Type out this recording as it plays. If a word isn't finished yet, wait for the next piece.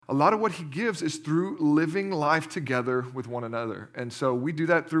a lot of what he gives is through living life together with one another. And so we do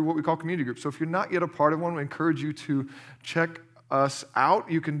that through what we call community groups. So if you're not yet a part of one, we encourage you to check us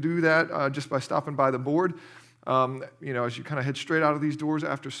out. You can do that just by stopping by the board. As you kind of head straight out of these doors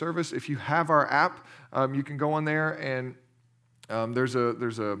after service. If you have our app, you can go on there and there's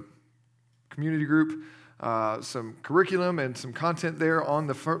a community group, some curriculum and some content there on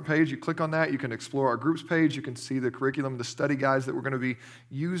the front page. You click on that, you can explore our groups page. You can see the curriculum, the study guides that we're going to be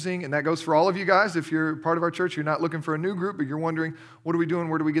using. And that goes for all of you guys. If you're part of our church, you're not looking for a new group, but you're wondering, what are we doing?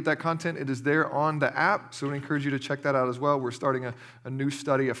 Where do we get that content? It is there on the app. So I encourage you to check that out as well. We're starting a new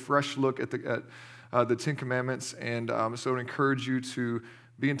study, a fresh look at the Ten Commandments. And so I encourage you to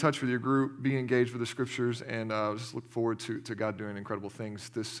be in touch with your group, be engaged with the scriptures, and just look forward to God doing incredible things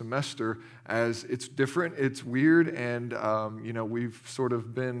this semester. As it's different, it's weird, and we've sort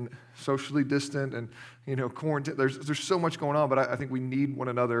of been socially distant and quarantined. There's so much going on, but I think we need one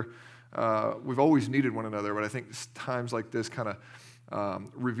another. We've always needed one another, but I think times like this kind of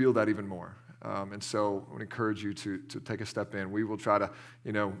reveal that even more. And so I would encourage you to take a step in. We will try to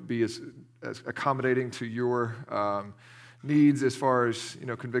be as accommodating to your needs as far as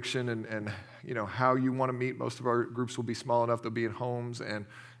conviction and how you want to meet. Most of our groups will be small enough; they'll be in homes and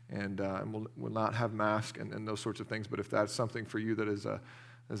we'll not have masks and those sorts of things. But if that's something for you that is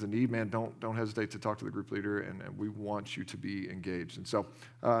a need, man, don't hesitate to talk to the group leader, and we want you to be engaged. And so,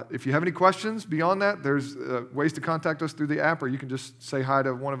 if you have any questions beyond that, there's ways to contact us through the app, or you can just say hi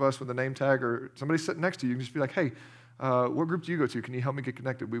to one of us with a name tag, or somebody sitting next to you. You can just be like, "Hey, what group do you go to? Can you help me get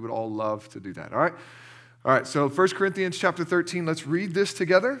connected?" We would all love to do that. All right, so 1 Corinthians chapter 13, let's read this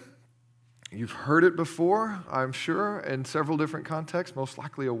together. You've heard it before, I'm sure, in several different contexts, most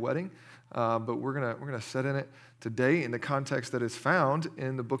likely a wedding, but we're gonna set in it today in the context that is found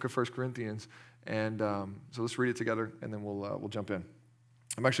in the book of 1 Corinthians. And so let's read it together, and then we'll jump in.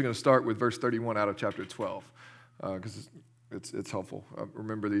 I'm actually going to start with verse 31 out of chapter 12, because it's helpful.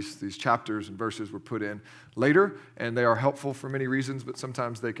 Remember, these chapters and verses were put in later, and they are helpful for many reasons, but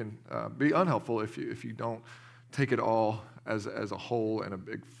sometimes they can be unhelpful if you don't take it all as a whole and a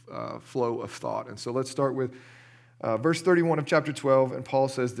big flow of thought. And so let's start with verse 31 of chapter 12, and Paul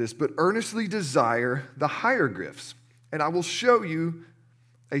says this: "But earnestly desire the higher gifts, and I will show you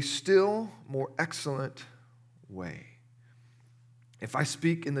a still more excellent way. If I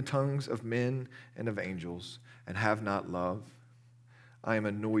speak in the tongues of men and of angels and have not love, I am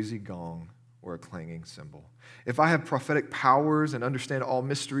a noisy gong or a clanging cymbal. If I have prophetic powers and understand all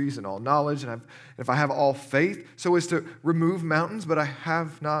mysteries and all knowledge, and if I have all faith so as to remove mountains, but I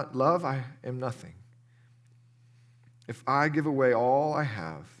have not love, I am nothing. If I give away all I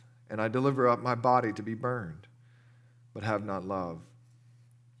have and I deliver up my body to be burned, but have not love,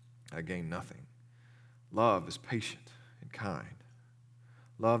 I gain nothing. Love is patient and kind.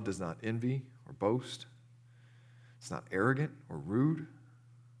 Love does not envy or boast. It's not arrogant or rude.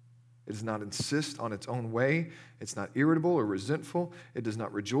 It does not insist on its own way. It's not irritable or resentful. It does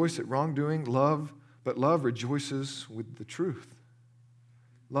not rejoice at wrongdoing. But love rejoices with the truth.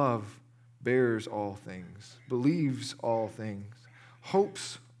 Love bears all things, believes all things,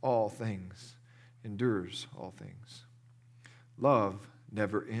 hopes all things, endures all things. Love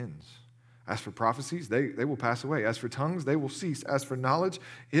never ends. As for prophecies, they will pass away. As for tongues, they will cease. As for knowledge,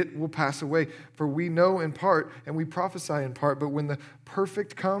 it will pass away. For we know in part, and we prophesy in part, but when the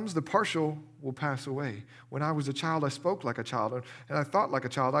perfect comes, the partial will pass away. When I was a child, I spoke like a child, and I thought like a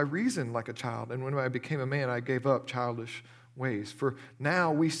child. I reasoned like a child. And when I became a man, I gave up childish ways. For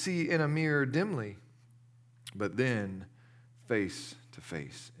now we see in a mirror dimly, but then face to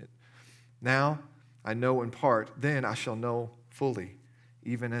face. Now I know in part, then I shall know fully,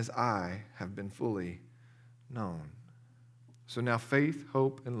 even as I have been fully known. So now faith,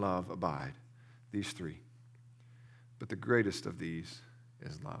 hope, and love abide, these three. But the greatest of these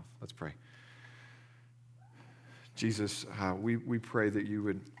is love. Let's pray. Jesus, we pray that you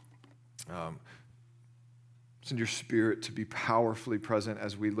would send your Spirit to be powerfully present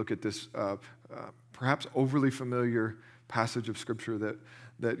as we look at this perhaps overly familiar passage of Scripture,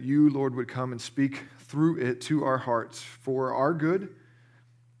 that you, Lord, would come and speak through it to our hearts for our good,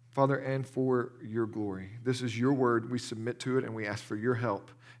 Father, and for your glory. This is your word. We submit to it, and we ask for your help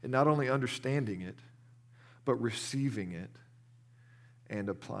in not only understanding it, but receiving it and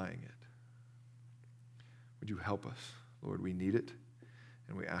applying it. Would you help us, Lord? We need it,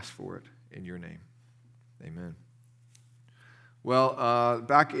 and we ask for it in your name. Amen. Well,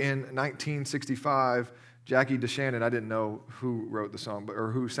 back in 1965, Jackie DeShannon, I didn't know who wrote the song,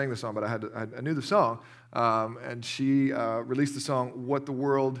 or who sang the song, but I knew the song, and she released the song, "What the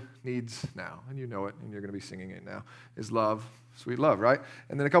World Needs Now," and you know it, and you're going to be singing it now, is love. Sweet Love, right?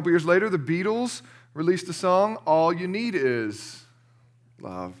 And then a couple years later, the Beatles released a song, All You Need Is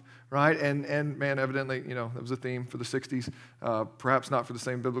Love, right? And man, evidently, that was a theme for the 60s, perhaps not for the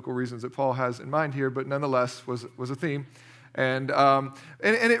same biblical reasons that Paul has in mind here, but nonetheless was a theme. And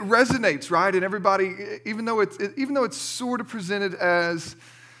it resonates, right? And everybody, even though it's sort of presented as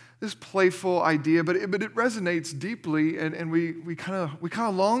this playful idea, but it resonates deeply, and we kind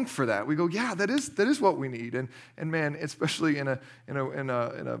of long for that. We go, yeah, that is what we need. And man, especially in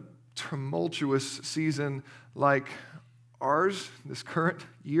a tumultuous season like ours, this current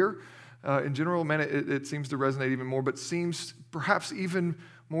year, in general, man, it seems to resonate even more, but seems perhaps even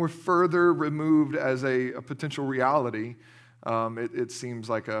more further removed as a potential reality. It seems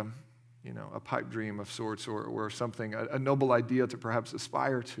like a pipe dream of sorts, or something, a noble idea to perhaps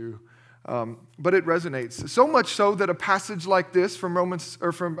aspire to. But it resonates so much so that a passage like this from 1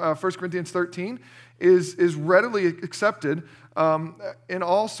 Corinthians 13 is readily accepted in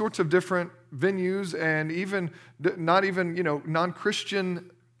all sorts of different venues, and even not even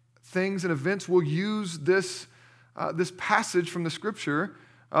non-Christian things and events will use this passage from the Scripture,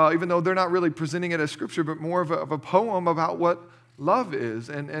 even though they're not really presenting it as Scripture, but more of a poem about what love is.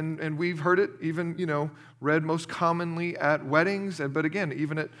 And we've heard it even, read most commonly at weddings, but again,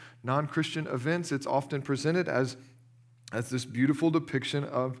 even at non-Christian events, it's often presented as this beautiful depiction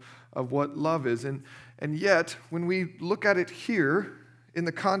of what love is. And yet, when we look at it here in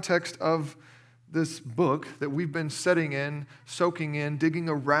the context of this book that we've been setting in, soaking in, digging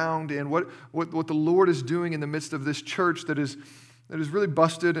around in, what the Lord is doing in the midst of this church that is really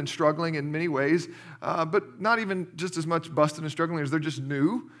busted and struggling in many ways, but not even just as much busted and struggling as they're just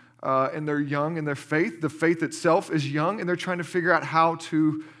new, and they're young in their faith. The faith itself is young, and they're trying to figure out how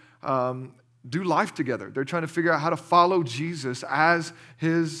to do life together. They're trying to figure out how to follow Jesus as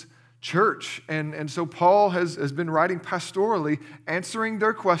his church. And so Paul has been writing pastorally, answering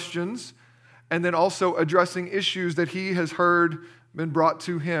their questions, and then also addressing issues that he has heard been brought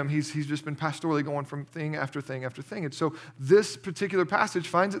to him. He's just been pastorally going from thing after thing after thing. And so this particular passage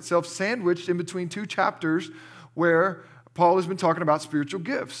finds itself sandwiched in between two chapters where Paul has been talking about spiritual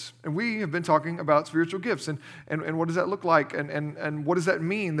gifts. And we have been talking about spiritual gifts. And what does that look like? And what does that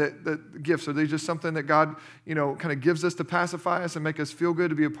mean, that gifts? Are they just something that God, kind of gives us to pacify us and make us feel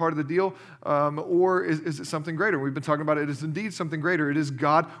good to be a part of the deal? Or is it something greater? We've been talking about it is indeed something greater. It is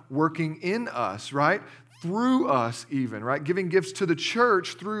God working in us, right? Through us even, right? Giving gifts to the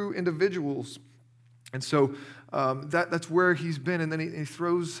church through individuals. And so that's where he's been. And then he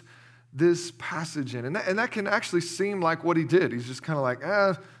throws this passage in. And that can actually seem like what he did. He's just kind of like,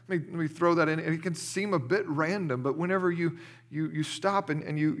 let me throw that in. And it can seem a bit random, but whenever you stop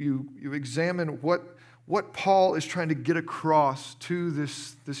and you examine what Paul is trying to get across to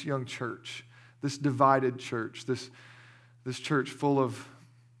this young church, this divided church, this church full of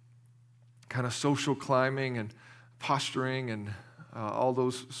kind of social climbing and posturing and all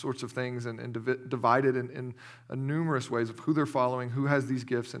those sorts of things, and divided in numerous ways of who they're following, who has these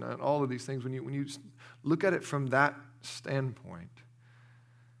gifts, and all of these things. When you look at it from that standpoint,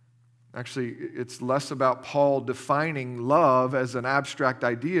 actually, it's less about Paul defining love as an abstract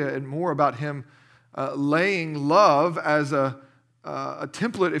idea and more about him laying love as a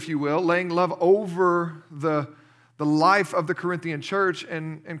template, if you will, laying love over the life of the Corinthian church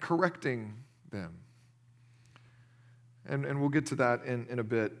and correcting them. And we'll get to that in a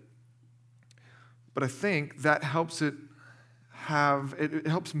bit. But I think that helps it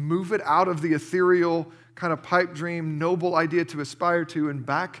helps move it out of the ethereal kind of pipe dream, noble idea to aspire to, and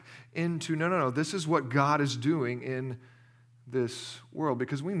back into, no, this is what God is doing in this world.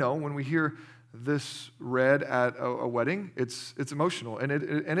 Because we know when we hear this read at a wedding, it's emotional. And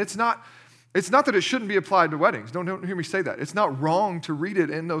it's not that it shouldn't be applied to weddings. Don't hear me say that. It's not wrong to read it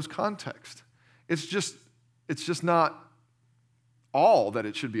in those contexts. It's just not all that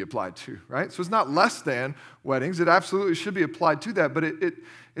it should be applied to, right? So it's not less than weddings. It absolutely should be applied to that, but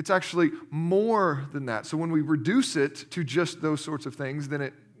it's actually more than that. So when we reduce it to just those sorts of things,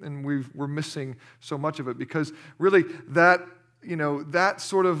 then we're missing so much of it, because really that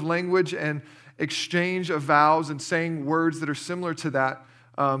sort of language and exchange of vows and saying words that are similar to that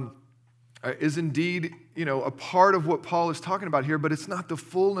is indeed, a part of what Paul is talking about here, but it's not the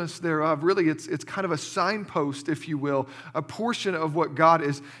fullness thereof. Really, it's kind of a signpost, if you will, a portion of what God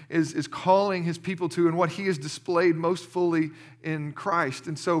is calling his people to and what he has displayed most fully in Christ.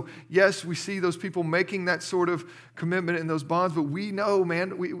 And so, yes, we see those people making that sort of commitment in those bonds, but we know,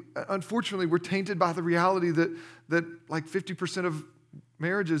 man, unfortunately, we're tainted by the reality that like 50% of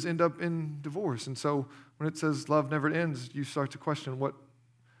marriages end up in divorce. And so when it says love never ends, you start to question what.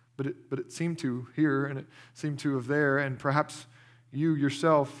 But it seemed to here, and it seemed to have there, and perhaps you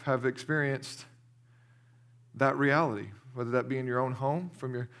yourself have experienced that reality, whether that be in your own home,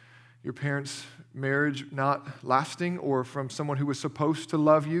 from your parents' marriage not lasting, or from someone who was supposed to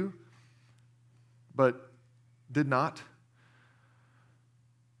love you but did not,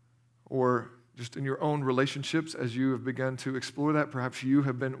 or just in your own relationships as you have begun to explore that. Perhaps you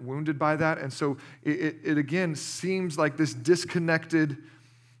have been wounded by that. And so it again seems like this disconnected,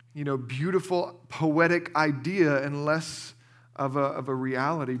 beautiful, poetic idea and less of a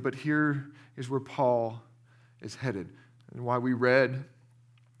reality. But here is where Paul is headed. And why we read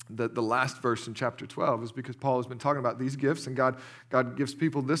the last verse in chapter 12 is because Paul has been talking about these gifts, and God gives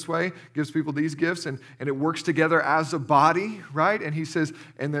people this way, gives people these gifts, and it works together as a body, right? And he says,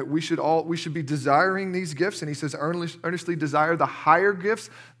 and that we should be desiring these gifts, and he says, earnestly desire the higher gifts.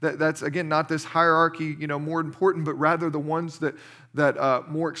 That's, again, not this hierarchy, more important, but rather the ones that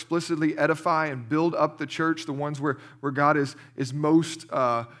more explicitly edify and build up the church, the ones where God is most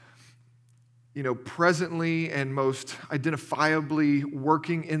presently and most identifiably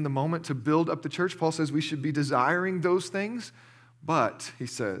working in the moment to build up the church. Paul says we should be desiring those things, but he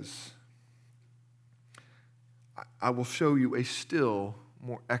says, I will show you a still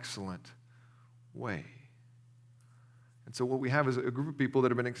more excellent way. And so what we have is a group of people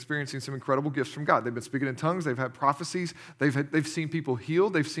that have been experiencing some incredible gifts from God. They've been speaking in tongues. They've had prophecies. They've seen people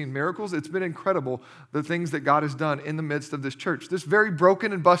healed. They've seen miracles. It's been incredible, the things that God has done in the midst of this church, this very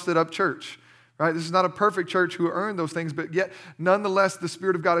broken and busted up church. Right? This is not a perfect church who earned those things, but yet nonetheless the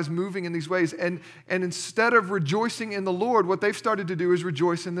Spirit of God is moving in these ways. And instead of rejoicing in the Lord, what they've started to do is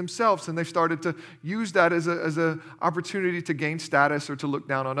rejoice in themselves, and they've started to use that as an opportunity to gain status or to look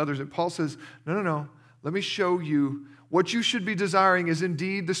down on others. And Paul says, no, let me show you what you should be desiring is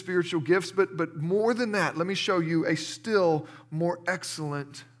indeed the spiritual gifts, but more than that, let me show you a still more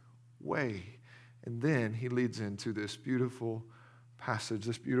excellent way. And then he leads into this beautiful passage,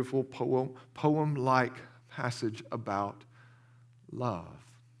 this beautiful poem-like passage about love.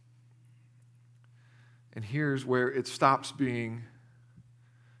 And here's where it stops being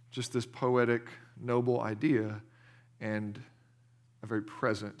just this poetic, noble idea and a very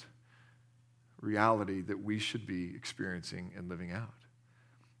present reality that we should be experiencing and living out.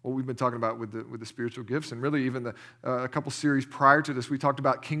 What we've been talking about with the spiritual gifts, and really even a couple series prior to this, we talked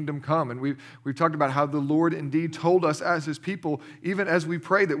about kingdom come, and we've talked about how the Lord indeed told us as his people, even as we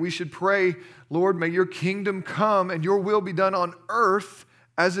pray, that we should pray, Lord, may your kingdom come and your will be done on earth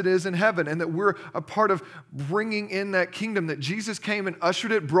as it is in heaven, and that we're a part of bringing in that kingdom, that Jesus came and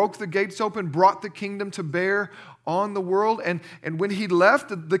ushered it, broke the gates open, brought the kingdom to bear on the world, and when he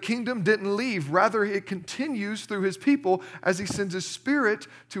left, the kingdom didn't leave. Rather, it continues through his people as he sends his Spirit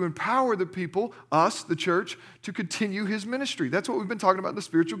to empower the people, us, the church, to continue his ministry. That's what we've been talking about in the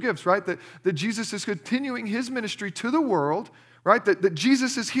spiritual gifts, right? That Jesus is continuing his ministry to the world, right? That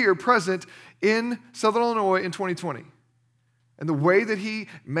Jesus is here, present in Southern Illinois in 2020. And the way that he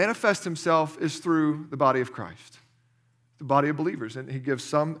manifests himself is through the body of Christ, the body of believers. And he gives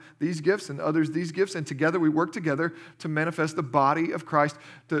some these gifts and others these gifts, and together we work together to manifest the body of Christ,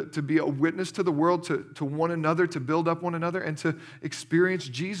 to be a witness to the world, to one another, to build up one another, and to experience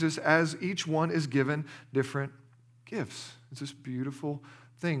Jesus as each one is given different gifts. It's this beautiful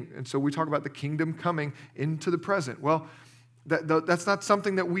thing. And so we talk about the kingdom coming into the present. Well, that's not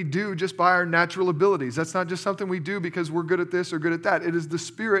something that we do just by our natural abilities. That's not just something we do because we're good at this or good at that. It is the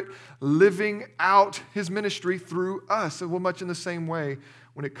Spirit living out his ministry through us. And well, much in the same way,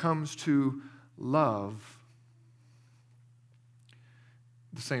 when it comes to love,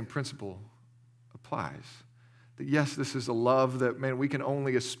 the same principle applies. That yes, this is a love that, man, we can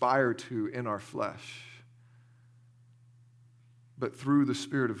only aspire to in our flesh. But through the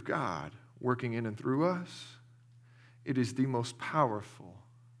Spirit of God working in and through us, it is the most powerful,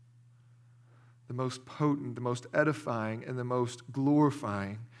 the most potent, the most edifying, and the most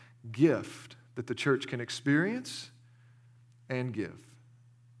glorifying gift that the church can experience and give.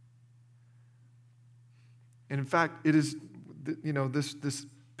 And in fact, it is, this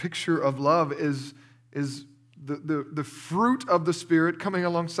picture of love is the fruit of the Spirit coming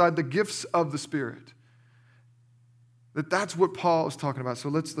alongside the gifts of the Spirit. That's what Paul is talking about. So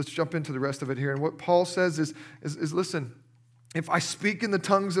let's jump into the rest of it here. And what Paul says is listen, if I speak in the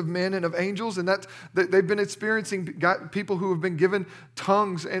tongues of men and of angels, and that they've been experiencing people who have been given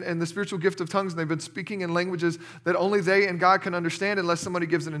tongues and the spiritual gift of tongues, and they've been speaking in languages that only they and God can understand unless somebody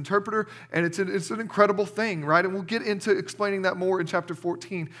gives an interpreter, and it's an incredible thing, right? And we'll get into explaining that more in chapter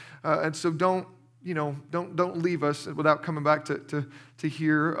 14. And so don't leave us without coming back to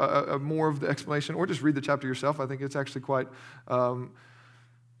hear more of the explanation, or just read the chapter yourself. I think it's actually quite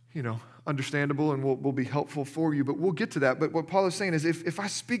understandable and will be helpful for you, but we'll get to that. But what Paul is saying is if I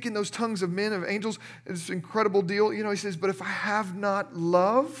speak in those tongues of men, of angels, it's an incredible deal. He says, but if I have not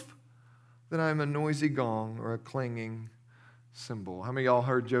love, then I'm a noisy gong or a clanging cymbal. How many of y'all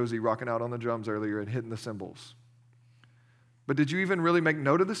heard Josie rocking out on the drums earlier and hitting the cymbals? But did you even really make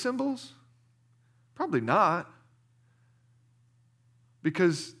note of the cymbals? Probably not.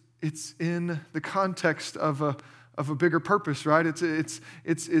 Because it's in the context of a bigger purpose, right?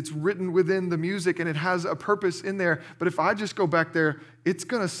 It's written within the music and it has a purpose in there. But if I just go back there, it's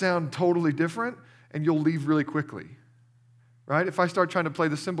going to sound totally different and you'll leave really quickly, right? If I start trying to play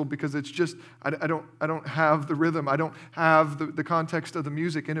the cymbal because it's just, I don't have the rhythm, I don't have the context of the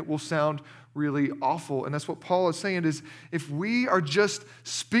music, and it will sound really awful. And that's what Paul is saying is if we are just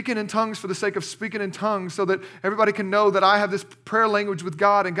speaking in tongues for the sake of speaking in tongues so that everybody can know that I have this prayer language with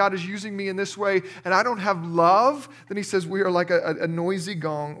God and God is using me in this way and I don't have love, then he says we are like a noisy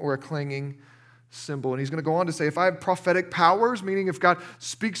gong or a clanging cymbal. And he's going to go on to say, if I have prophetic powers, meaning if God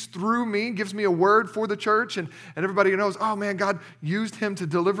speaks through me, gives me a word for the church, and everybody knows, oh man, God used him to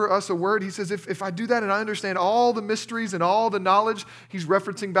deliver us a word. He says, if I do that and I understand all the mysteries and all the knowledge, he's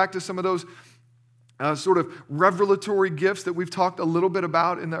referencing back to some of those sort of revelatory gifts that we've talked a little bit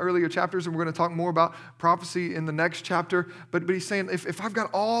about in the earlier chapters, and we're going to talk more about prophecy in the next chapter. But he's saying, if I've got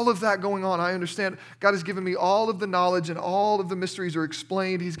all of that going on, I understand God has given me all of the knowledge and all of the mysteries are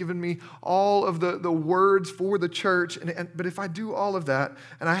explained. He's given me all of the words for the church. But if I do all of that,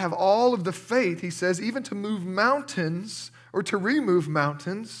 and I have all of the faith, he says, even to move mountains or to remove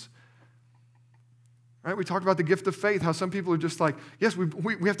mountains. Right? We talked about the gift of faith, how some people are just like, yes,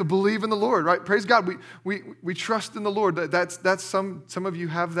 we have to believe in the Lord, right? Praise God. We trust in the Lord. That's some of you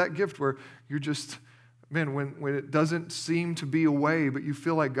have that gift where you're just, man, when it doesn't seem to be a way, but you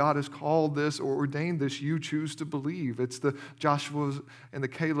feel like God has called this or ordained this, you choose to believe. It's the Joshua's and the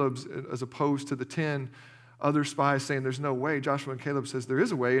Caleb's as opposed to the 10 other spies saying there's no way. Joshua and Caleb says there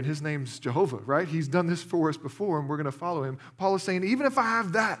is a way, and his name's Jehovah, right? He's done this for us before, and we're going to follow him. Paul is saying, even if I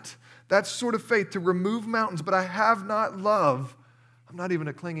have that sort of faith to remove mountains, but I have not love, I'm not even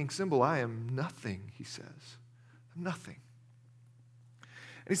a clanging cymbal. I am nothing, he says. I'm nothing.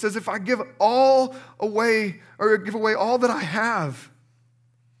 And he says, if I give away all that I have,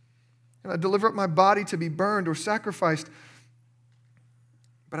 and I deliver up my body to be burned or sacrificed,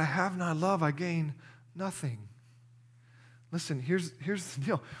 but I have not love, I gain nothing. Listen, here's the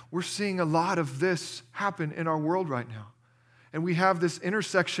deal. We're seeing a lot of this happen in our world right now. And we have this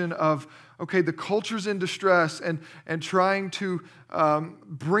intersection of, okay, the culture's in distress and trying to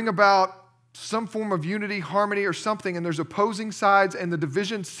bring about some form of unity, harmony, or something, and there's opposing sides, and the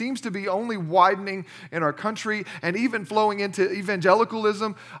division seems to be only widening in our country and even flowing into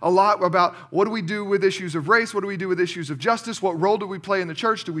evangelicalism a lot about what do we do with issues of race, what do we do with issues of justice, what role do we play in the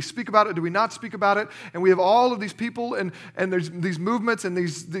church, do we speak about it, do we not speak about it, and we have all of these people, and there's these movements and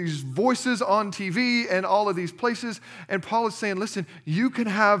these voices on TV and all of these places, and Paul is saying, listen, you can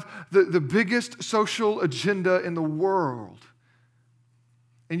have the biggest social agenda in the world,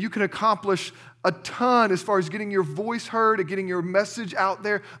 and you can accomplish a ton as far as getting your voice heard and getting your message out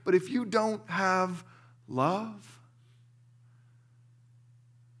there. But if you don't have love,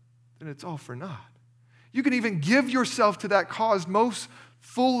 then it's all for naught. You can even give yourself to that cause most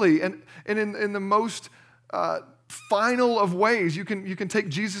fully and in the most final of ways. You can take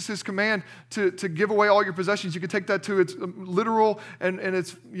Jesus' command to give away all your possessions. You can take that to its literal and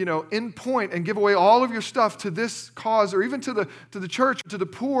its end point and give away all of your stuff to this cause, or even to the church, to the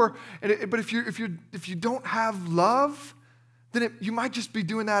poor. But if you don't have love, then you might just be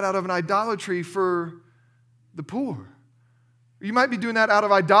doing that out of an idolatry for the poor. You might be doing that out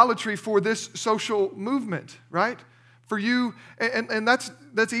of idolatry for this social movement, right? For you, and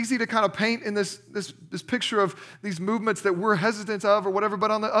that's easy to kind of paint in this picture of these movements that we're hesitant of or whatever. But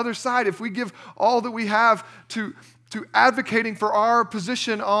on the other side, if we give all that we have to advocating for our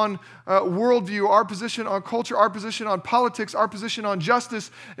position on worldview, our position on culture, our position on politics, our position on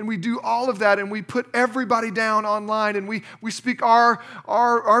justice, and we do all of that, and we put everybody down online, and we speak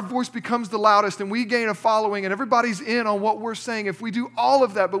our voice becomes the loudest, and we gain a following, and everybody's in on what we're saying. If we do all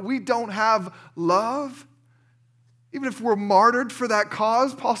of that, but we don't have love, even if we're martyred for that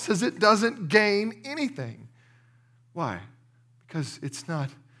cause, Paul says it doesn't gain anything. Why? Because it's not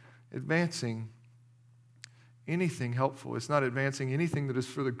advancing anything helpful. It's not advancing anything that is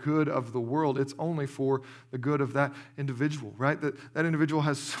for the good of the world. It's only for the good of that individual, right? That individual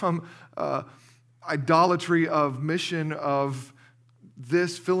has some idolatry of mission of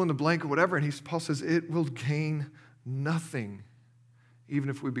this, fill in the blank or whatever, and Paul says it will gain nothing, even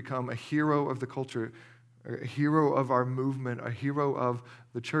if we become a hero of the culture. a hero of our movement, a hero of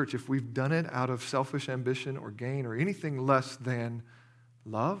the church, if we've done it out of selfish ambition or gain or anything less than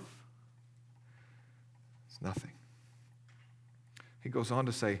love, it's nothing. He goes on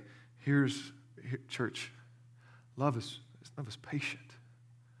to say, church, love is patient.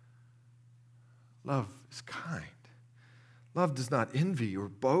 Love is kind. Love does not envy or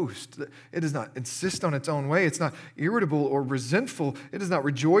boast. It does not insist on its own way. It's not irritable or resentful. It does not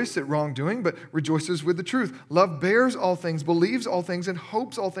rejoice at wrongdoing, but rejoices with the truth. Love bears all things, believes all things, and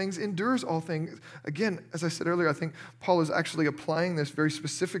hopes all things, endures all things. Again, as I said earlier, I think Paul is actually applying this very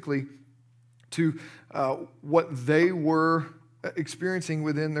specifically to what they were experiencing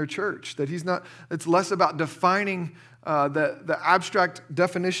within their church. That it's less about defining the abstract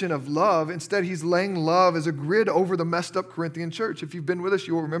definition of love. Instead, he's laying love as a grid over the messed up Corinthian church. If you've been with us,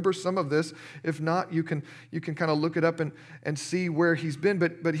 you'll remember some of this. If not, you can kind of look it up and see where he's been.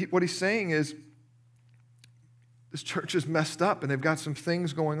 But what he's saying is, this church is messed up and they've got some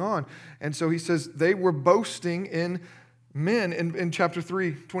things going on. And so he says they were boasting in men in chapter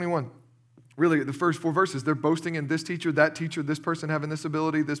 3:21. Really, the first 4 verses, they're boasting in this teacher, this person having this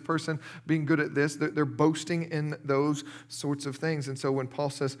ability, this person being good at this. They're boasting in those sorts of things. And so when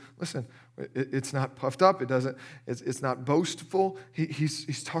Paul says, listen, it's not puffed up, it's not boastful,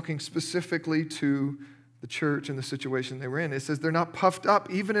 he's talking specifically to the church and the situation they were in. It says they're not puffed up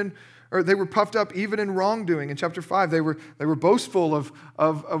they were puffed up even in wrongdoing. In chapter 5, they were boastful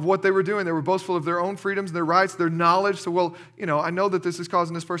of what they were doing. They were boastful of their own freedoms, their rights, their knowledge. So, I know that this is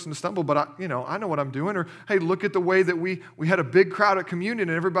causing this person to stumble, but I know what I'm doing. Or, hey, look at the way that we had a big crowd at communion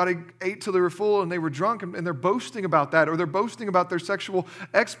and everybody ate till they were full and they were drunk, and they're boasting about that. Or they're boasting about their sexual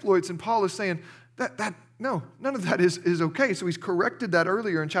exploits. And Paul is saying, no, none of that is okay. So he's corrected that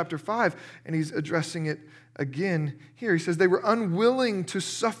earlier in chapter 5, and he's addressing it again here. He says they were unwilling to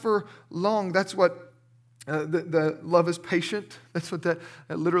suffer long. That's what the love is patient. That's what that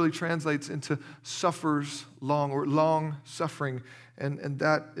literally translates into suffers long, or long suffering. And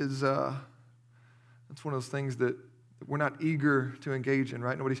that is that's one of those things that we're not eager to engage in,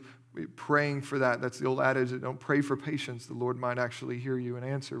 right? Nobody's praying for that. That's the old adage that don't pray for patience. The Lord might actually hear you and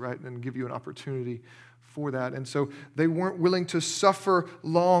answer, right? And give you an opportunity for that. And so they weren't willing to suffer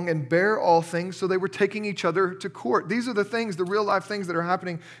long and bear all things, so they were taking each other to court. These are the real life things that are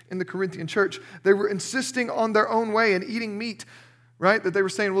happening in the Corinthian church. They were insisting on their own way and eating meat, right? That they were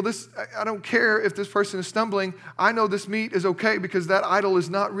saying, well, I don't care if this person is stumbling. I know this meat is okay because that idol is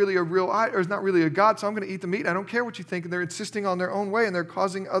not really a real idol, or is not really a God, so I'm going to eat the meat. I don't care what you think. And they're insisting on their own way, and they're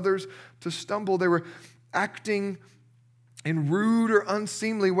causing others to stumble. They were acting in rude or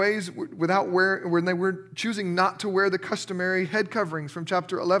unseemly ways when they were choosing not to wear the customary head coverings from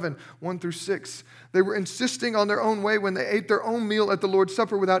chapter 11, 1-6. They were insisting on their own way when they ate their own meal at the Lord's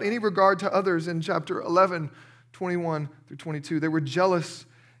Supper without any regard to others in chapter 11, 21-22. They were jealous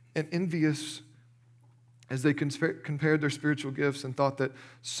and envious as they compared their spiritual gifts and thought that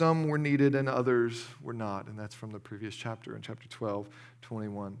some were needed and others were not. And that's from the previous chapter in chapter 12,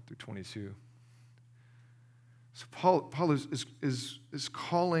 21-22. So Paul is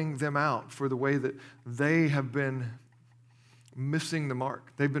calling them out for the way that they have been missing the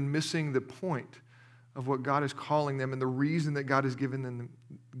mark. They've been missing the point of what God is calling them, and the reason that God has given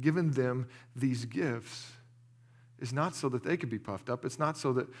them these gifts is not so that they could be puffed up. It's not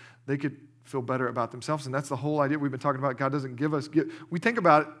so that they could feel better about themselves. And that's the whole idea we've been talking about. God doesn't give us gifts. We think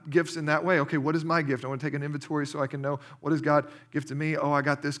about gifts in that way. Okay, what is my gift? I want to take an inventory so I can know, what does God give to me? Oh, I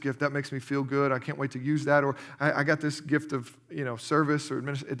got this gift. That makes me feel good. I can't wait to use that. Or I got this gift of, service or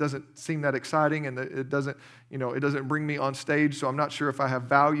administration. It doesn't seem that exciting, and it doesn't bring me on stage, so I'm not sure if I have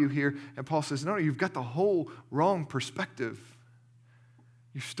value here. And Paul says, no, you've got the whole wrong perspective.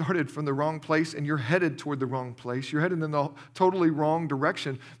 You started from the wrong place, and you're headed toward the wrong place. You're headed in the totally wrong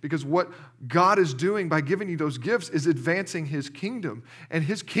direction, because what God is doing by giving you those gifts is advancing His kingdom. And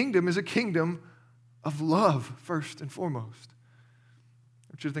His kingdom is a kingdom of love, first and foremost.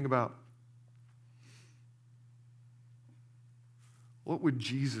 I want you to think about, what would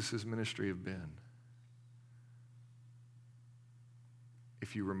Jesus' ministry have been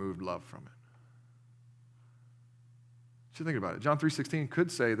if you removed love from it? So think about it. John 3:16 could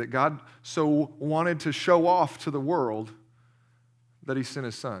say that God so wanted to show off to the world that He sent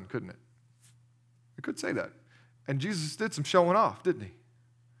His Son, couldn't it? It could say that. And Jesus did some showing off, didn't He?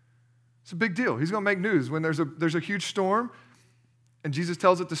 It's a big deal. He's going to make news. When there's a huge storm and Jesus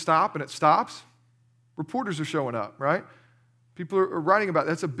tells it to stop and it stops, reporters are showing up, right? People are writing about it.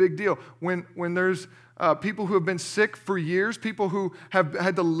 That's a big deal. When there's people who have been sick for years, people who have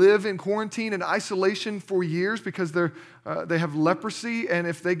had to live in quarantine and isolation for years because they have leprosy, and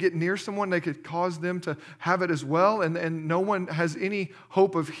if they get near someone, they could cause them to have it as well, and no one has any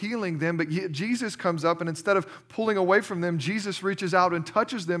hope of healing them. But yet Jesus comes up, and instead of pulling away from them, Jesus reaches out and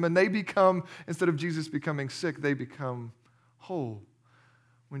touches them, and they become, instead of Jesus becoming sick, they become whole.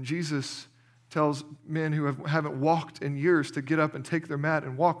 When Jesus tells men who haven't walked in years to get up and take their mat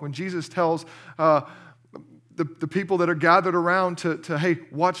and walk. When Jesus tells the people that are gathered around to hey,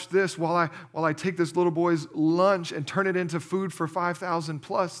 watch this while I take this little boy's lunch and turn it into food for 5,000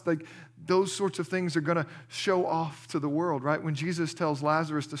 plus, like those sorts of things are going to show off to the world, right? When Jesus tells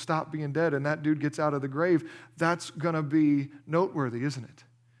Lazarus to stop being dead and that dude gets out of the grave, that's going to be noteworthy, isn't it?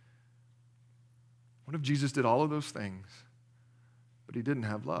 What if Jesus did all of those things, but he didn't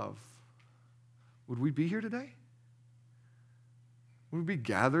have love? Would we be here today? Would we be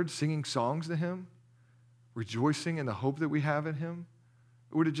gathered singing songs to him, rejoicing in the hope that we have in him?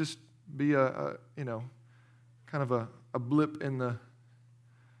 Or would it just be a kind of a blip in the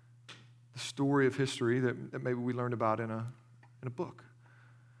story of history that maybe we learned about in a book?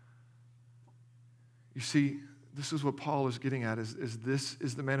 You see, this is what Paul is getting at, is this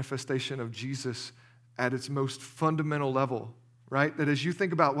is the manifestation of Jesus at its most fundamental level. Right? That as you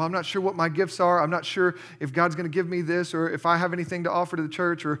think about, well, I'm not sure what my gifts are. I'm not sure if God's going to give me this, or if I have anything to offer to the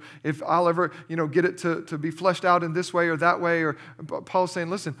church, or if I'll ever, get it to be fleshed out in this way or that way. Or Paul's saying,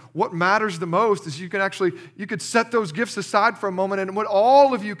 listen, what matters the most is you could set those gifts aside for a moment, and what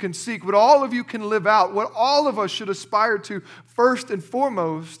all of you can seek, what all of you can live out, what all of us should aspire to first and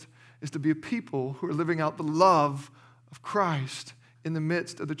foremost is to be a people who are living out the love of Christ in the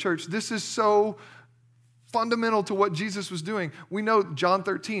midst of the church. This is so fundamental to what Jesus was doing. We know John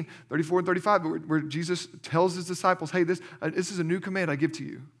 13, 34 and 35, where Jesus tells his disciples, hey, this is a new command I give to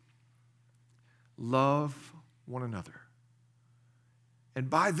you. Love one another. And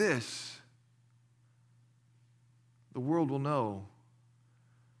by this, the world will know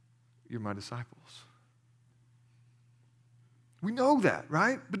you're my disciples. We know that,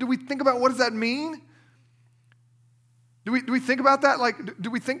 right? But do we think about what does that mean? Do we think about that? Like,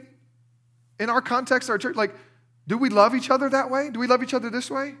 do we think in our context, our church, like, do we love each other that way? Do we love each other this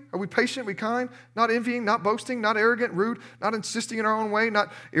way? Are we patient, we kind, not envying, not boasting, not arrogant, rude, not insisting in our own way,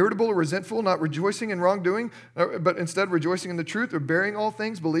 not irritable or resentful, not rejoicing in wrongdoing, but instead rejoicing in the truth, or bearing all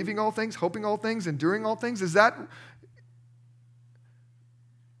things, believing all things, hoping all things, enduring all things? Is that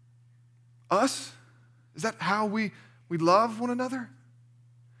us? Is that how we love one another?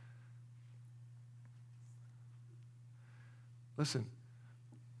 Listen.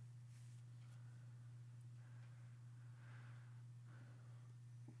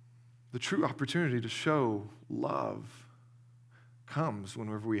 The true opportunity to show love comes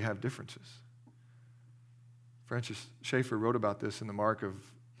whenever we have differences. Francis Schaeffer wrote about this in The Mark of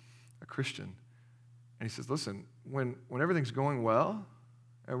a Christian. And he says, listen, when everything's going well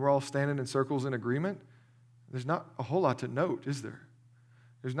and we're all standing in circles in agreement, there's not a whole lot to note, is there?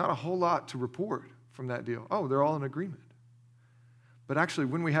 There's not a whole lot to report from that deal. Oh, they're all in agreement. But actually,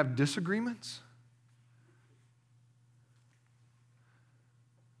 when we have disagreements,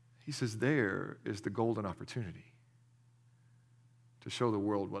 he says there is the golden opportunity to show the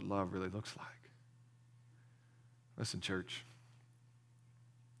world what love really looks like. Listen, church,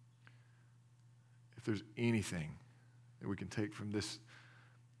 if there's anything that we can take from this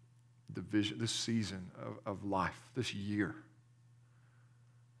division, this season of life, this year,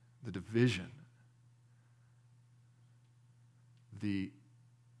 the division, the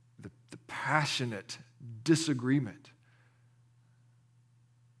passionate disagreement,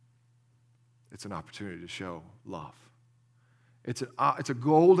 it's an opportunity to show love. It's a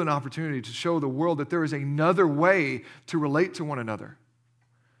golden opportunity to show the world that there is another way to relate to one another.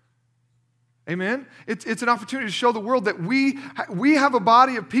 Amen? It's an opportunity to show the world that we have a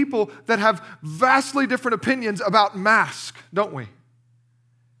body of people that have vastly different opinions about masks, don't we?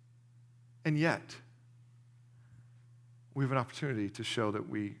 And yet, we have an opportunity to show that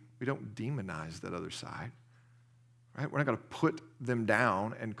we don't demonize that other side. Right? We're not going to put them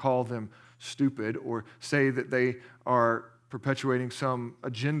down and call them stupid or say that they are perpetuating some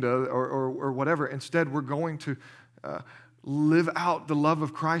agenda or whatever. Instead, we're going to live out the love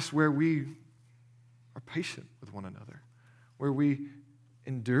of Christ where we are patient with one another, where we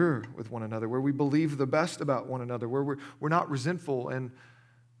endure with one another, where we believe the best about one another, where we're not resentful. And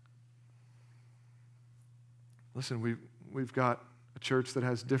listen, we've got a church that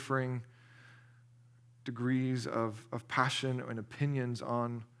has differing degrees of passion and opinions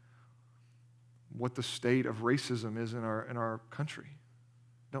on what the state of racism is in our country,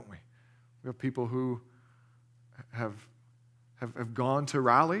 don't we? We have people who have gone to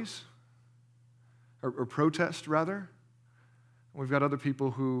rallies, or protest rather. We've got other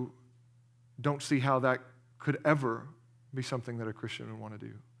people who don't see how that could ever be something that a Christian would want to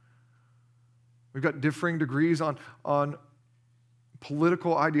do. We've got differing degrees on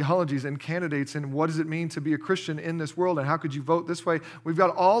political ideologies and candidates and what does it mean to be a Christian in this world and how could you vote this way. We've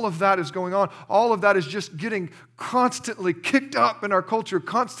got all of that is going on. All of that is just getting constantly kicked up in our culture,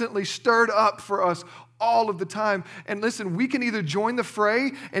 constantly stirred up for us all of the time. And listen, we can either join the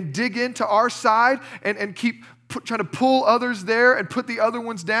fray and dig into our side and keep trying to pull others there and put the other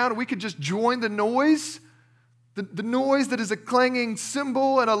ones down. We could just join the noise. The noise that is a clanging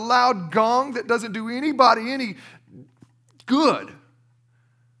cymbal and a loud gong that doesn't do anybody any good.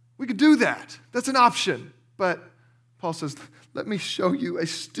 We could do that. That's an option. But Paul says, let me show you a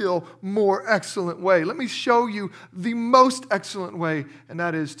still more excellent way. Let me show you the most excellent way, and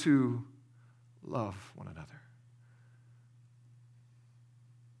that is to love one another.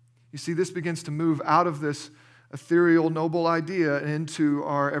 You see, this begins to move out of this ethereal, noble idea into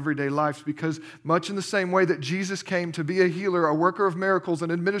our everyday lives, because much in the same way that Jesus came to be a healer, a worker of miracles,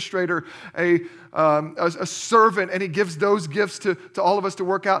 an administrator, a servant, and he gives those gifts to all of us to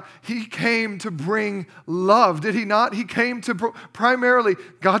work out, he came to bring love, did he not? He came to primarily,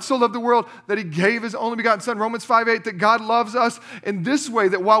 God so loved the world that he gave his only begotten Son, Romans 5:8, that God loves us in this way,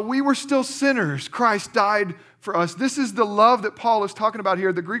 that while we were still sinners, Christ died for us. This is the love that Paul is talking about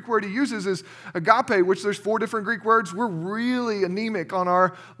here. The Greek word he uses is agape, which there's 4 different Greek words. We're really anemic on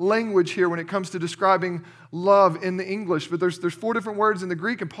our language here when it comes to describing love in the English. But there's 4 different words in the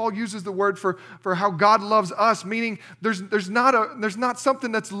Greek, and Paul uses the word for how God loves us, meaning there's not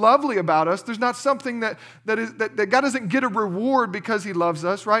something that's lovely about us. There's not something that God doesn't get a reward because he loves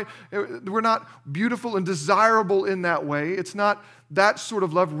us, right? We're not beautiful and desirable in that way. It's not that sort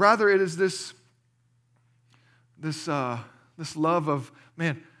of love. Rather, it is this love of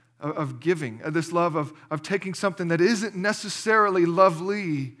giving, this love of taking something that isn't necessarily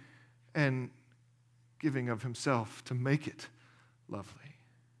lovely and giving of himself to make it lovely.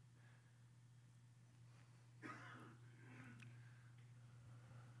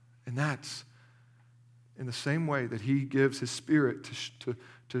 And that's in the same way that he gives his Spirit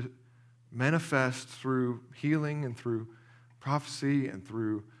to manifest through healing and through prophecy and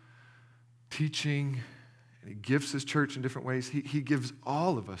through teaching. And he gives his church in different ways. He gives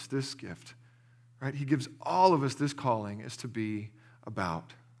all of us this gift, right? He gives all of us this calling is to be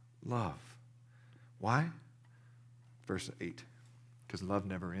about love. Why? Verse 8, because love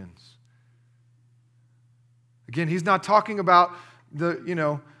never ends. Again, he's not talking about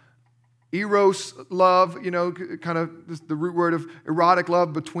the, eros love, kind of the root word of erotic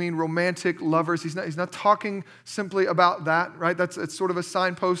love between romantic lovers. He's not talking simply about that, right? It's sort of a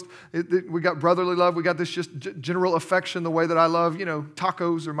signpost. We got brotherly love. We got this just general affection, the way that I love,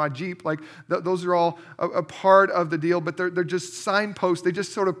 tacos or my Jeep. Like those are all a part of the deal, but they're just signposts. They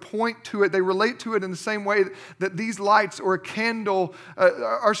just sort of point to it. They relate to it in the same way that these lights or a candle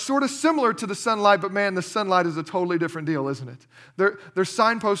are sort of similar to the sunlight, but man, the sunlight is a totally different deal, isn't it? They're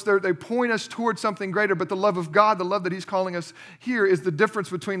signposts. They point us towards something greater, but the love of God, the love that he's calling us here, is the difference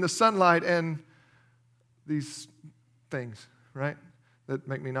between the sunlight and these things, right? That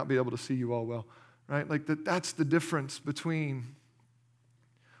make me not be able to see you all well, right? Like that's the difference between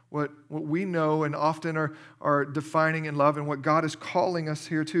what we know and often are defining in love and what God is calling us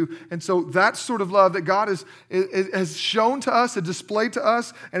here to. And so that sort of love that God has shown to us, has displayed to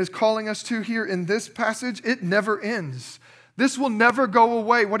us, and is calling us to here in this passage, it never ends. This will never go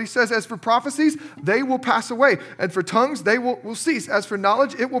away. What he says, as for prophecies, they will pass away. And for tongues, they will cease. As for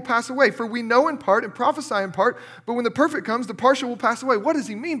knowledge, it will pass away. For we know in part and prophesy in part, but when the perfect comes, the partial will pass away. What does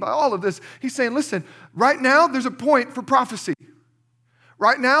he mean by all of this? He's saying, listen, right now there's a point for prophecy.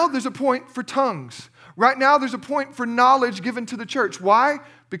 Right now there's a point for tongues. Right now there's a point for knowledge given to the church. Why?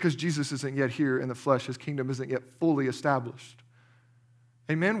 Because Jesus isn't yet here in the flesh. His kingdom isn't yet fully established.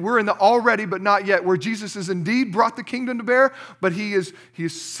 Amen. We're in the already but not yet, where Jesus has indeed brought the kingdom to bear, but he is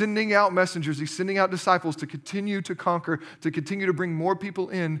sending out messengers. He's sending out disciples to continue to conquer, to continue to bring more people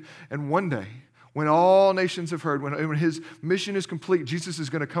in. And one day, when all nations have heard, when his mission is complete, Jesus is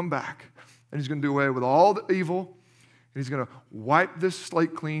going to come back and he's going to do away with all the evil, and he's going to wipe this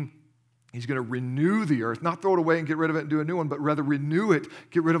slate clean. He's going to renew the earth, not throw it away and get rid of it and do a new one, but rather renew it,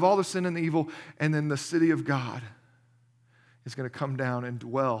 get rid of all the sin and the evil, and then the city of God is going to come down and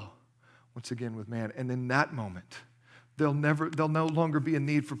dwell once again with man. And in that moment, there'll no longer be a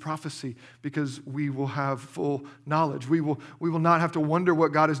need for prophecy because we will have full knowledge. We will not have to wonder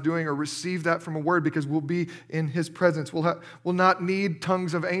what God is doing or receive that from a word because we'll be in his presence. We'll not need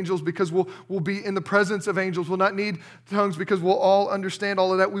tongues of angels because we'll be in the presence of angels. We'll not need tongues because we'll all understand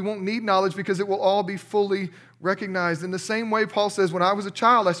all of that. We won't need knowledge because it will all be fully recognized. In the same way, Paul says, when I was a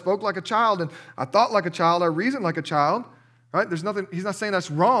child, I spoke like a child and I thought like a child, I reasoned like a child, right? He's not saying that's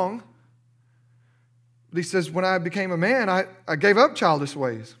wrong. But he says, when I became a man, I gave up childish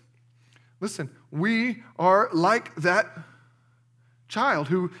ways. Listen, we are like that child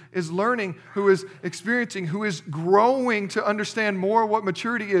who is learning, who is experiencing, who is growing to understand more what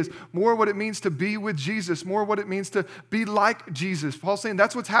maturity is, more what it means to be with Jesus, more what it means to be like Jesus. Paul's saying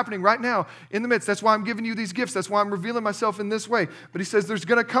that's what's happening right now in the midst. That's why I'm giving you these gifts. That's why I'm revealing myself in this way. But he says there's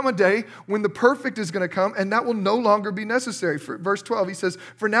going to come a day when the perfect is going to come, and that will no longer be necessary. For verse 12, he says,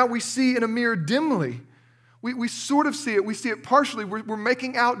 for now we see in a mirror dimly. We sort of see it. We see it partially. We're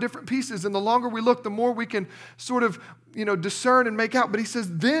making out different pieces. And the longer we look, the more we can sort of, discern and make out. But he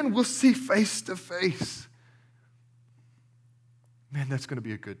says, then we'll see face to face. Man, that's going to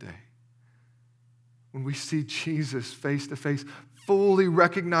be a good day. When we see Jesus face to face, fully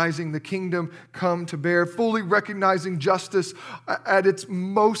recognizing the kingdom come to bear, fully recognizing justice at its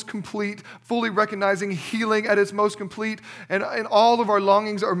most complete, fully recognizing healing at its most complete, and all of our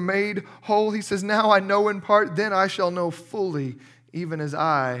longings are made whole. He says, now I know in part, then I shall know fully, even as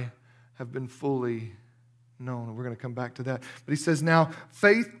I have been fully known. And we're going to come back to that. But he says, now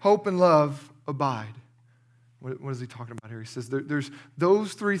faith, hope, and love abide. What is he talking about here? He says there's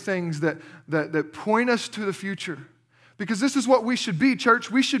those three things that point us to the future. Because this is what we should be,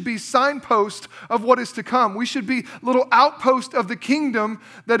 church. We should be signposts of what is to come. We should be little outposts of the kingdom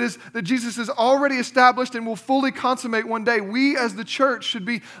that Jesus has already established and will fully consummate one day. We as the church should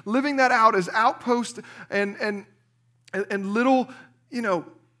be living that out as outposts and little,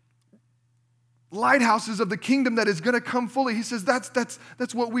 lighthouses of the kingdom that is going to come fully. He says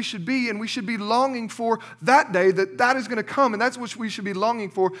that's what we should be, and we should be longing for that day that is going to come, and that's what we should be longing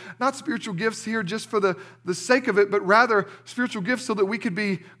for. Not spiritual gifts here just for the sake of it, but rather spiritual gifts so that we could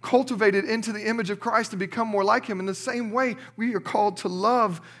be cultivated into the image of Christ and become more like him. In the same way, we are called to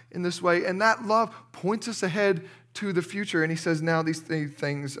love in this way, and that love points us ahead to the future. And he says, now these three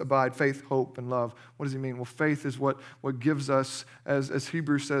things abide: faith, hope, and love. What does he mean? Well, faith is what gives us, as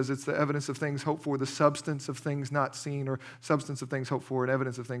Hebrews says, it's the evidence of things hoped for, the substance of things not seen, or substance of things hoped for and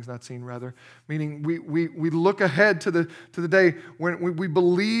evidence of things not seen, rather. Meaning we look ahead to the day when we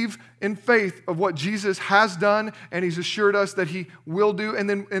believe in faith of what Jesus has done and he's assured us that he will do. And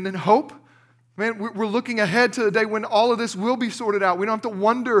then hope. Man, we're looking ahead to the day when all of this will be sorted out. We don't have to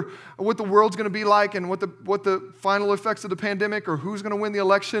wonder what the world's going to be like and what the final effects of the pandemic or who's going to win the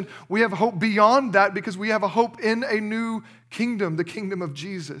election. We have hope beyond that because we have a hope in a new kingdom, the kingdom of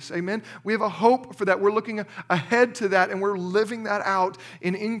Jesus. Amen? We have a hope for that. We're looking ahead to that, and we're living that out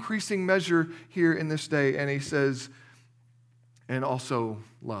in increasing measure here in this day. And he says, and also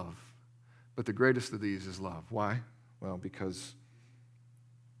love. But the greatest of these is love. Why? Well, because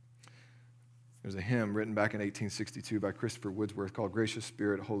there's a hymn written back in 1862 by Christopher Wordsworth called Gracious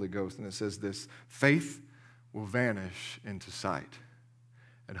Spirit, Holy Ghost, and it says this: faith will vanish into sight,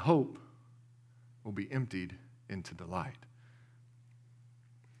 and hope will be emptied into delight.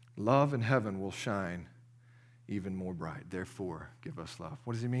 Love in heaven will shine even more bright. Therefore, give us love.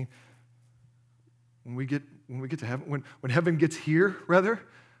 What does he mean? When we get to heaven, when heaven gets here, rather,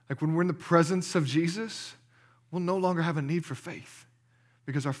 like when we're in the presence of Jesus, we'll no longer have a need for faith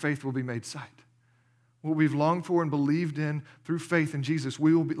because our faith will be made sight. What we've longed for and believed in through faith in Jesus,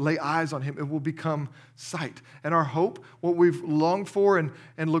 we will lay eyes on him. It will become sight. And our hope, what we've longed for and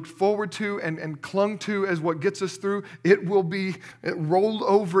looked forward to and clung to as what gets us through, it will be rolled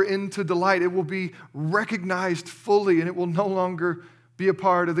over into delight. It will be recognized fully, and it will no longer be a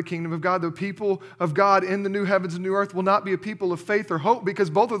part of the kingdom of God. The people of God in the new heavens and new earth will not be a people of faith or hope because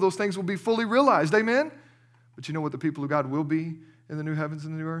both of those things will be fully realized. Amen? But you know what the people of God will be in the new heavens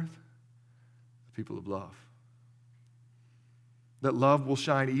and the new earth? People of love. That love will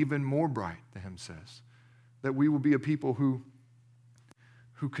shine even more bright, the hymn says. That we will be a people who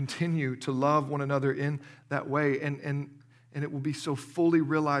continue to love one another in that way. And it will be so fully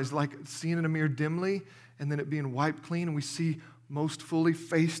realized, like seeing in a mirror dimly and then it being wiped clean and we see most fully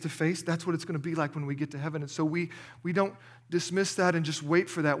face to face. That's what it's going to be like when we get to heaven. And so we don't dismiss that and just wait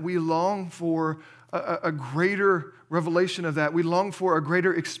for that. We long for a greater revelation of that. We long for a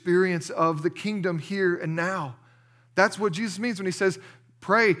greater experience of the kingdom here and now. That's what Jesus means when he says,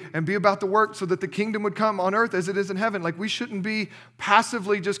 pray and be about the work so that the kingdom would come on earth as it is in heaven. Like, we shouldn't be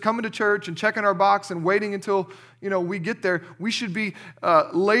passively just coming to church and checking our box and waiting until, we get there. We should be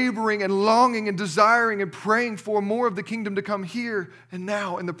laboring and longing and desiring and praying for more of the kingdom to come here and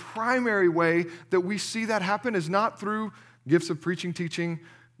now. And the primary way that we see that happen is not through gifts of preaching, teaching,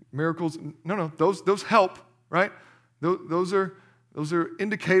 miracles. No, those help, right? Those are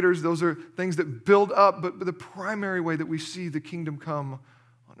indicators. Those are things that build up. But the primary way that we see the kingdom come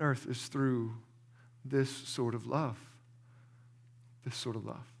on earth is through this sort of love. This sort of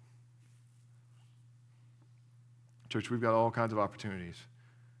love. Church, we've got all kinds of opportunities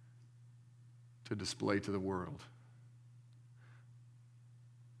to display to the world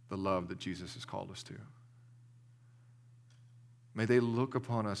the love that Jesus has called us to. May they look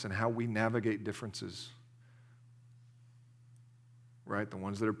upon us and how we navigate differences, right? The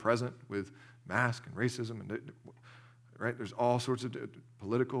ones that are present with mask and racism, and right? There's all sorts of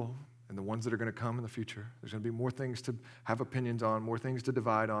political, and the ones that are going to come in the future. There's going to be more things to have opinions on, more things to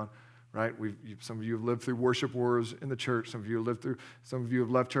divide on, right? Some of you have lived through worship wars in the church. Some of you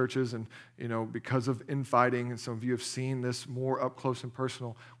have left churches, and because of infighting, and some of you have seen this more up close and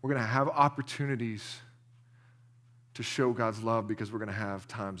personal. We're going to have opportunities to show God's love because we're going to have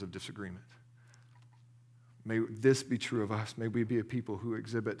times of disagreement. May this be true of us. May we be a people who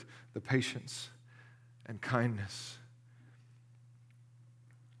exhibit the patience and kindness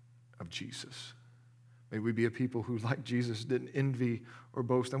of Jesus. May we be a people who, like Jesus, didn't envy or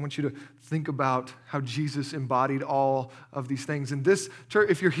boast. I want you to think about how Jesus embodied all of these things. And this church,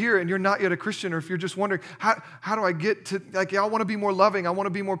 if you're here and you're not yet a Christian, or if you're just wondering, how do I get to, I want to be more loving, I want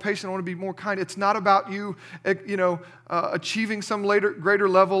to be more patient, I want to be more kind. It's not about you, achieving some greater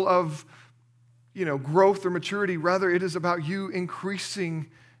level of, growth or maturity. Rather, it is about you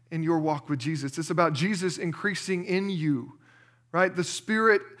increasing in your walk with Jesus. It's about Jesus increasing in you, right? The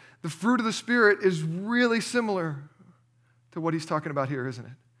fruit of the Spirit is really similar to what he's talking about here, isn't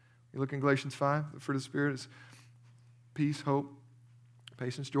it? You look in Galatians 5, the fruit of the Spirit is peace, hope,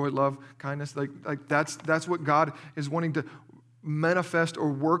 patience, joy, love, kindness. Like that's what God is wanting to manifest or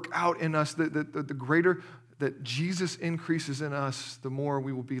work out in us. The greater that Jesus increases in us, the more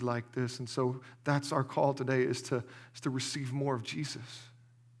we will be like this. And so that's our call today, is to receive more of Jesus.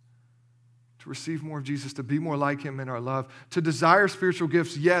 To receive more of Jesus, to be more like him in our love, to desire spiritual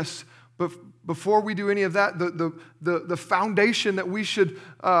gifts, yes, but before we do any of that, the foundation that we should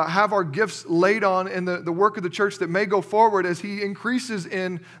have our gifts laid on in the work of the church that may go forward as he increases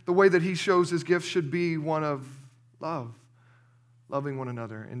in the way that he shows his gifts should be one of love. Loving one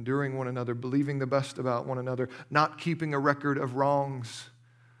another, enduring one another, believing the best about one another, not keeping a record of wrongs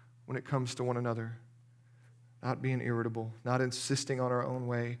when it comes to one another, not being irritable, not insisting on our own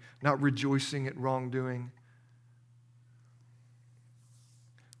way, not rejoicing at wrongdoing,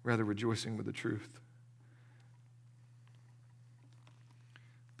 rather rejoicing with the truth.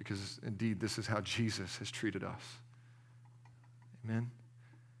 Because indeed, this is how Jesus has treated us. Amen?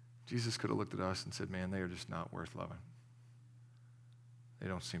 Jesus could have looked at us and said, man, they are just not worth loving. They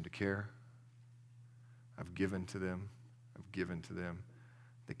don't seem to care. I've given to them.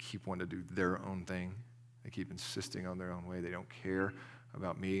 They keep wanting to do their own thing. They keep insisting on their own way. They don't care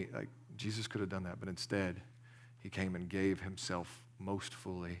about me. Like, Jesus could have done that, but instead, he came and gave himself most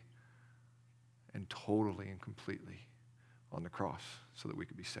fully and totally and completely on the cross so that we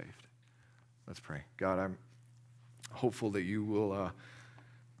could be saved. Let's pray. God, I'm hopeful that you will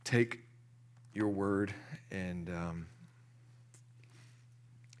take your word and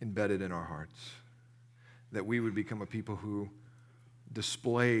embed it in our hearts, that we would become a people who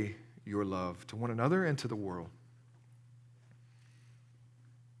display your love to one another and to the world.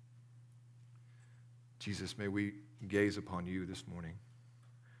 Jesus, may we gaze upon you this morning,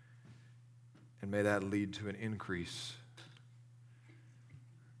 and may that lead to an increase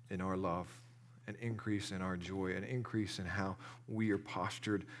in our love, an increase in our joy, an increase in how we are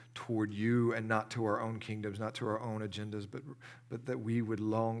postured toward you and not to our own kingdoms, not to our own agendas, but that we would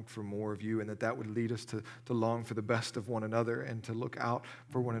long for more of you, and that would lead us to long for the best of one another and to look out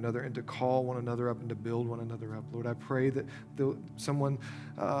for one another and to call one another up and to build one another up. Lord, I pray that someone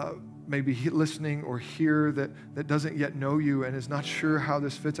may be listening or hear that doesn't yet know you and is not sure how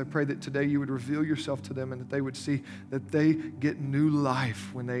this fits. I pray that today you would reveal yourself to them and that they would see that they get new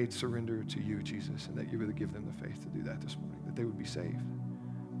life when they surrender to you, Jesus, and that you would give them the faith to do that this morning, that they would be saved.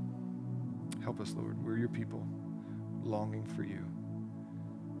 Help us, Lord. We're your people, longing for you.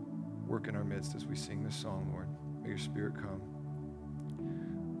 Work in our midst as we sing this song, Lord. May your Spirit come,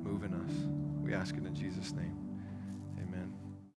 move in us. We ask it in Jesus' name.